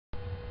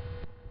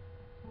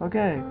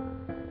Okay,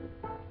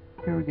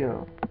 here we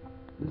go.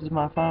 This is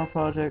my final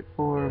project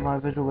for my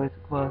Visual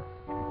Basic class.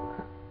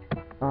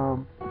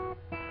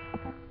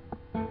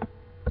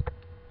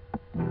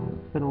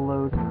 It'll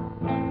load.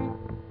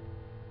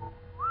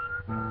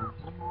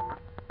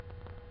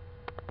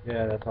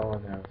 Yeah, that's all I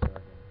know. So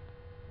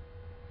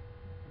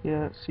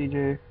Yeah,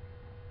 CJ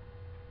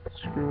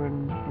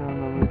screwing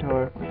on the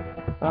guitar.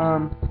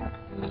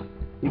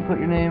 You put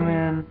your name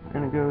in,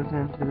 and it goes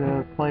into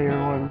the player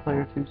 1,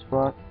 player 2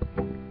 spot.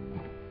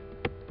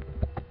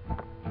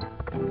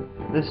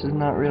 This is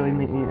not really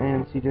me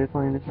and CJ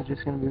playing, this is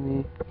just going to be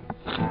me.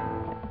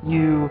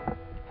 You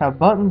have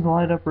buttons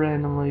light up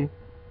randomly,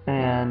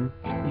 and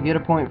you get a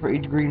point for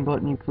each green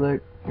button you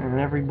click, and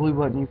every blue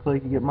button you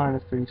click you get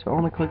 -3, so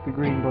only click the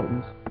green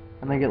buttons,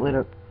 and they get lit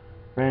up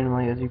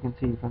randomly, as you can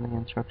see from the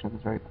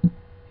instructions right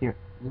here.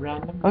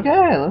 random.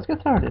 Okay, let's get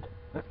started.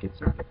 Let's get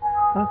started.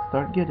 Let's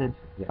start getting.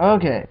 Yeah.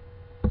 Okay.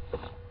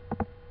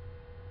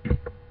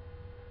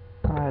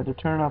 I had to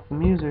turn off the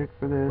music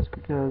for this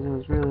because it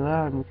was really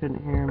loud and you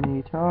couldn't hear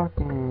me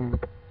talking.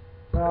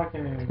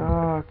 Talking.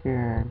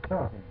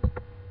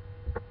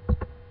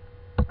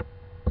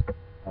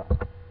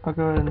 I'll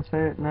go ahead and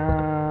say it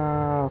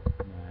now.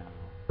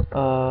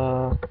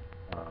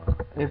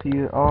 If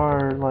you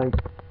are like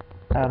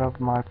out of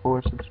my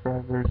 4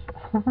 subscribers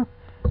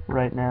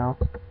right now.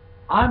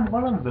 I'm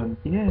one of them.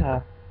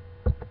 Yeah.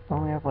 I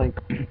only have like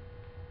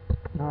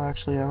no,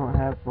 actually I don't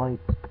have like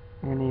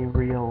any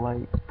real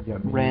like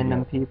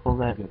random people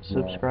that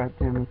subscribe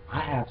to me. I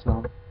have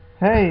some.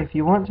 Hey, if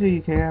you want to,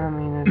 you can. I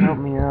mean, it helped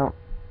me out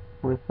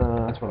with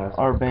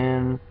our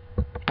band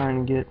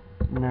trying to get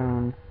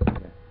known.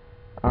 Yeah.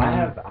 I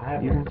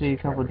have. You can see a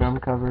couple drum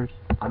covers.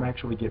 I'm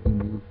actually getting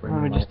new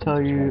friends. Let me just tell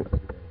you.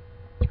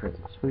 It's crazy.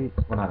 Sweet.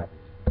 Well, not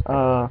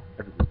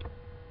every week.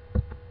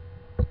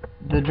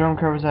 The drum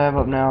covers I have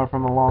up now are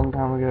from a long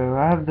time ago.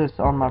 I have this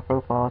on my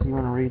profile if you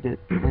want to read it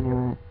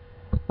anyway.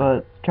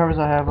 But covers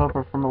I have up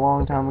are from a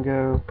long time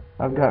ago.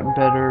 I've gotten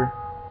better,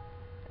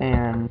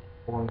 and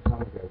A long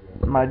time ago.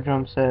 Yeah. my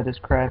drum set is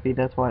crappy.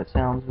 That's why it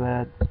sounds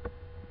bad.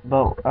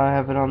 But I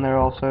have it on there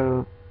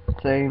also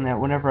saying that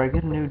whenever I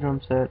get a new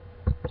drum set,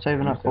 I'm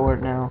saving up for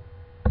it now.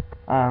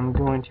 I'm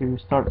going to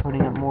start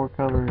putting up more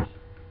covers.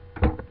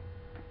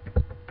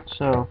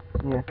 So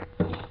yeah,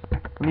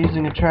 I'm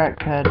using a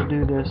trackpad to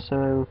do this.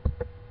 So,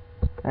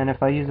 and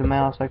if I use a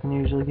mouse, I can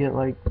usually get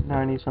like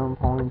 90-some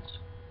points.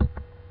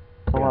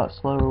 It's a lot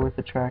slower with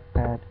the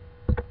trackpad.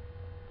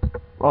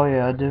 Oh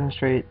yeah, I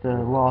demonstrate the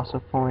loss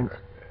of points.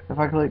 If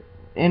I click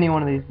any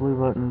one of these blue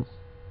buttons,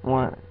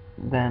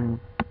 then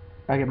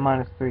I get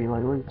 -3.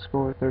 Like look at the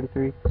score,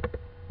 33,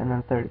 and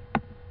then 30.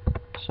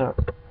 So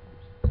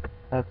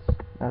that's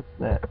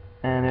that,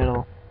 and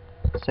it'll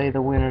say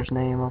the winner's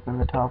name up in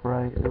the top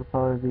right. It'll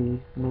probably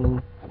be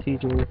me,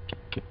 TJ.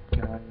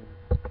 Can I?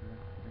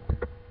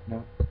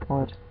 No.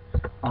 What?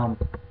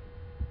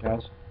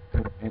 Guys,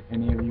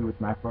 any of you with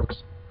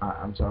MacBooks?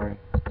 I'm sorry,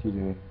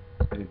 TJ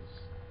is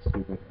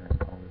stupid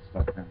and all this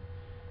stuff, and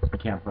you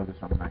can't play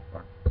this on a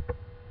MacBook.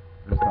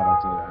 I just thought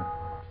I'd say that.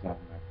 Just have a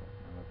MacBook.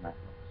 I love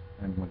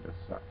MacBooks. And Windows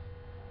sucks.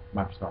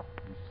 Microsoft,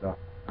 you suck.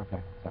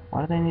 Okay, sorry.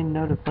 Why do they need to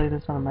know to play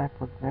this on a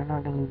MacBook? They're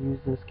not going to use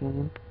this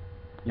game.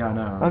 Yeah, I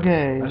know.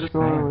 Okay,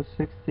 score was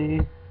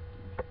 60,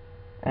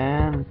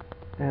 and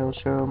it'll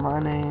show my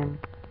name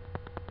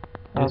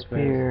up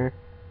here.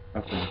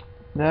 Okay.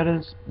 That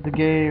is the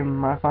game,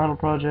 my final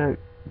project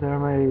that I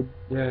made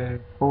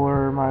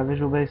for my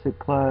Visual Basic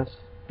class.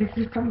 This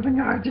is something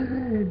I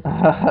did!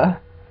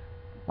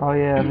 Oh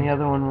yeah, and the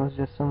other one was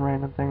just some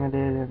random thing I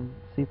did in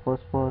C++.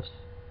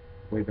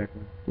 Way back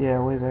when? Yeah,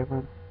 way back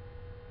when.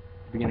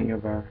 Beginning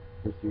of our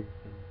first year.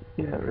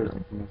 Yeah, first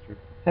really. semester.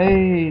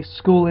 Hey,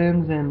 school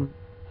ends in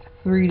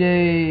 3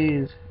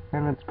 days,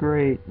 and it's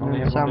great. And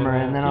it's summer,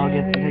 and then I'll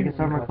get to take a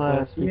summer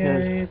class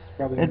because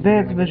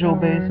Advanced Visual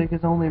Basic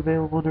is only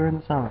available during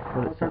the summer.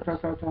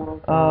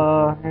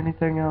 But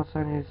anything else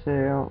I need to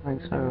say? I don't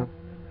think so.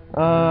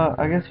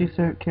 I guess you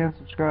can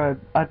subscribe.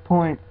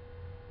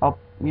 I'll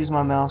use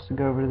my mouse to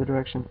go over to the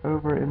direction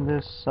over in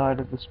this side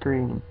of the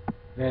screen.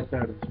 That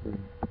side of the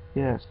screen.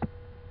 Yes.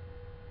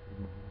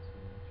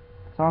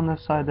 It's on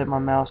this side that my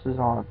mouse is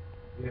on.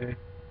 Yeah.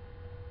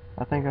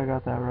 I think I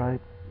got that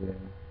right. Yeah.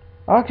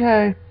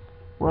 Okay.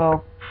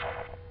 Well,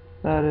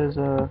 that is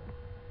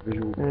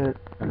Visual. it.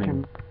 You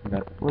can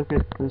that. look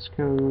at this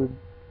code.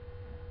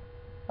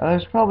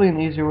 There's probably an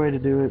easier way to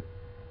do it,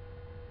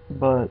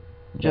 but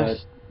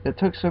it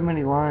took so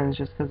many lines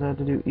just because I had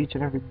to do each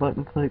and every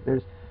button click.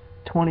 There's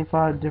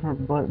 25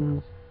 different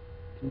buttons.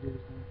 TJ's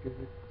not good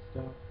at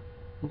stuff.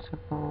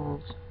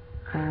 Principles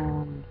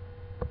and.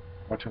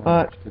 Watch kids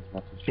watch this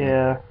show.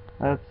 Yeah,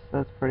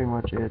 that's pretty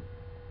much it.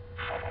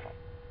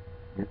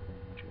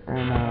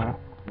 And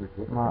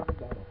my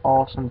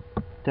awesome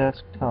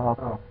desktop.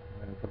 Oh.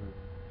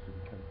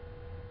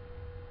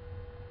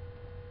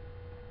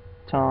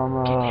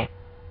 Tama,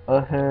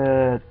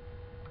 Ahead,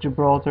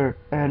 Gibraltar,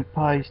 and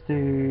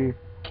Peisty.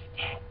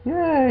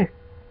 Yay!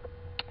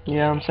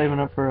 Yeah, I'm saving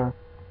up for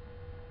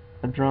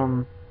a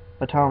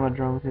Tama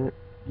drum kit.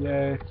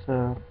 Yay.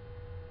 So.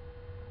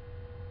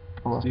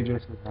 Oh, well. CJ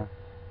says hi.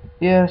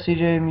 Yeah,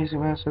 CJ Music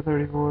Master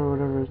 34 or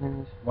whatever his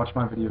name is. Watch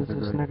my videos. This They're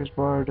is great.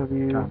 SNICKERSBARW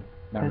W. Kind of.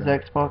 Not His really.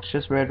 Xbox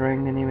just red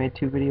ringed and he made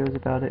 2 videos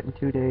about it in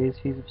 2 days.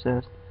 He's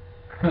obsessed.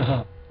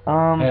 Hey,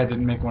 I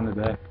didn't make one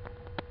today.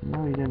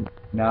 No, he didn't.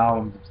 Now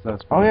I'm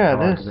obsessed with Oh the yeah,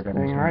 car this 'cause I got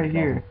thing new right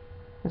screen here.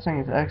 This thing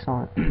is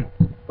excellent.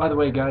 By the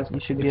way, guys, You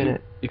should if get you,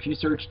 it. If you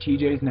search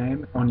TJ's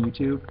name on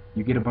YouTube,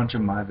 you get a bunch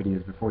of my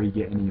videos before you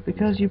get any of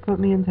Because his. you put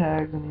me in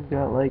tags and you've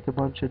got like a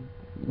bunch of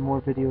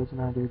more videos than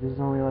I do. This is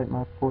only like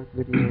my 4th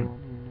video on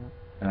here now.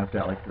 And I've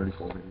got like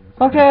 34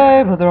 videos.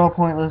 Okay, but they're all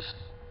pointless.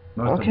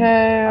 Most of them.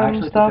 Okay, I I'm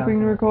actually took down stopping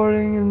some.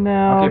 recording and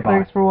now. Okay, bye.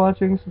 Thanks for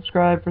watching.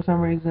 Subscribe for some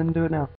reason. Do it now.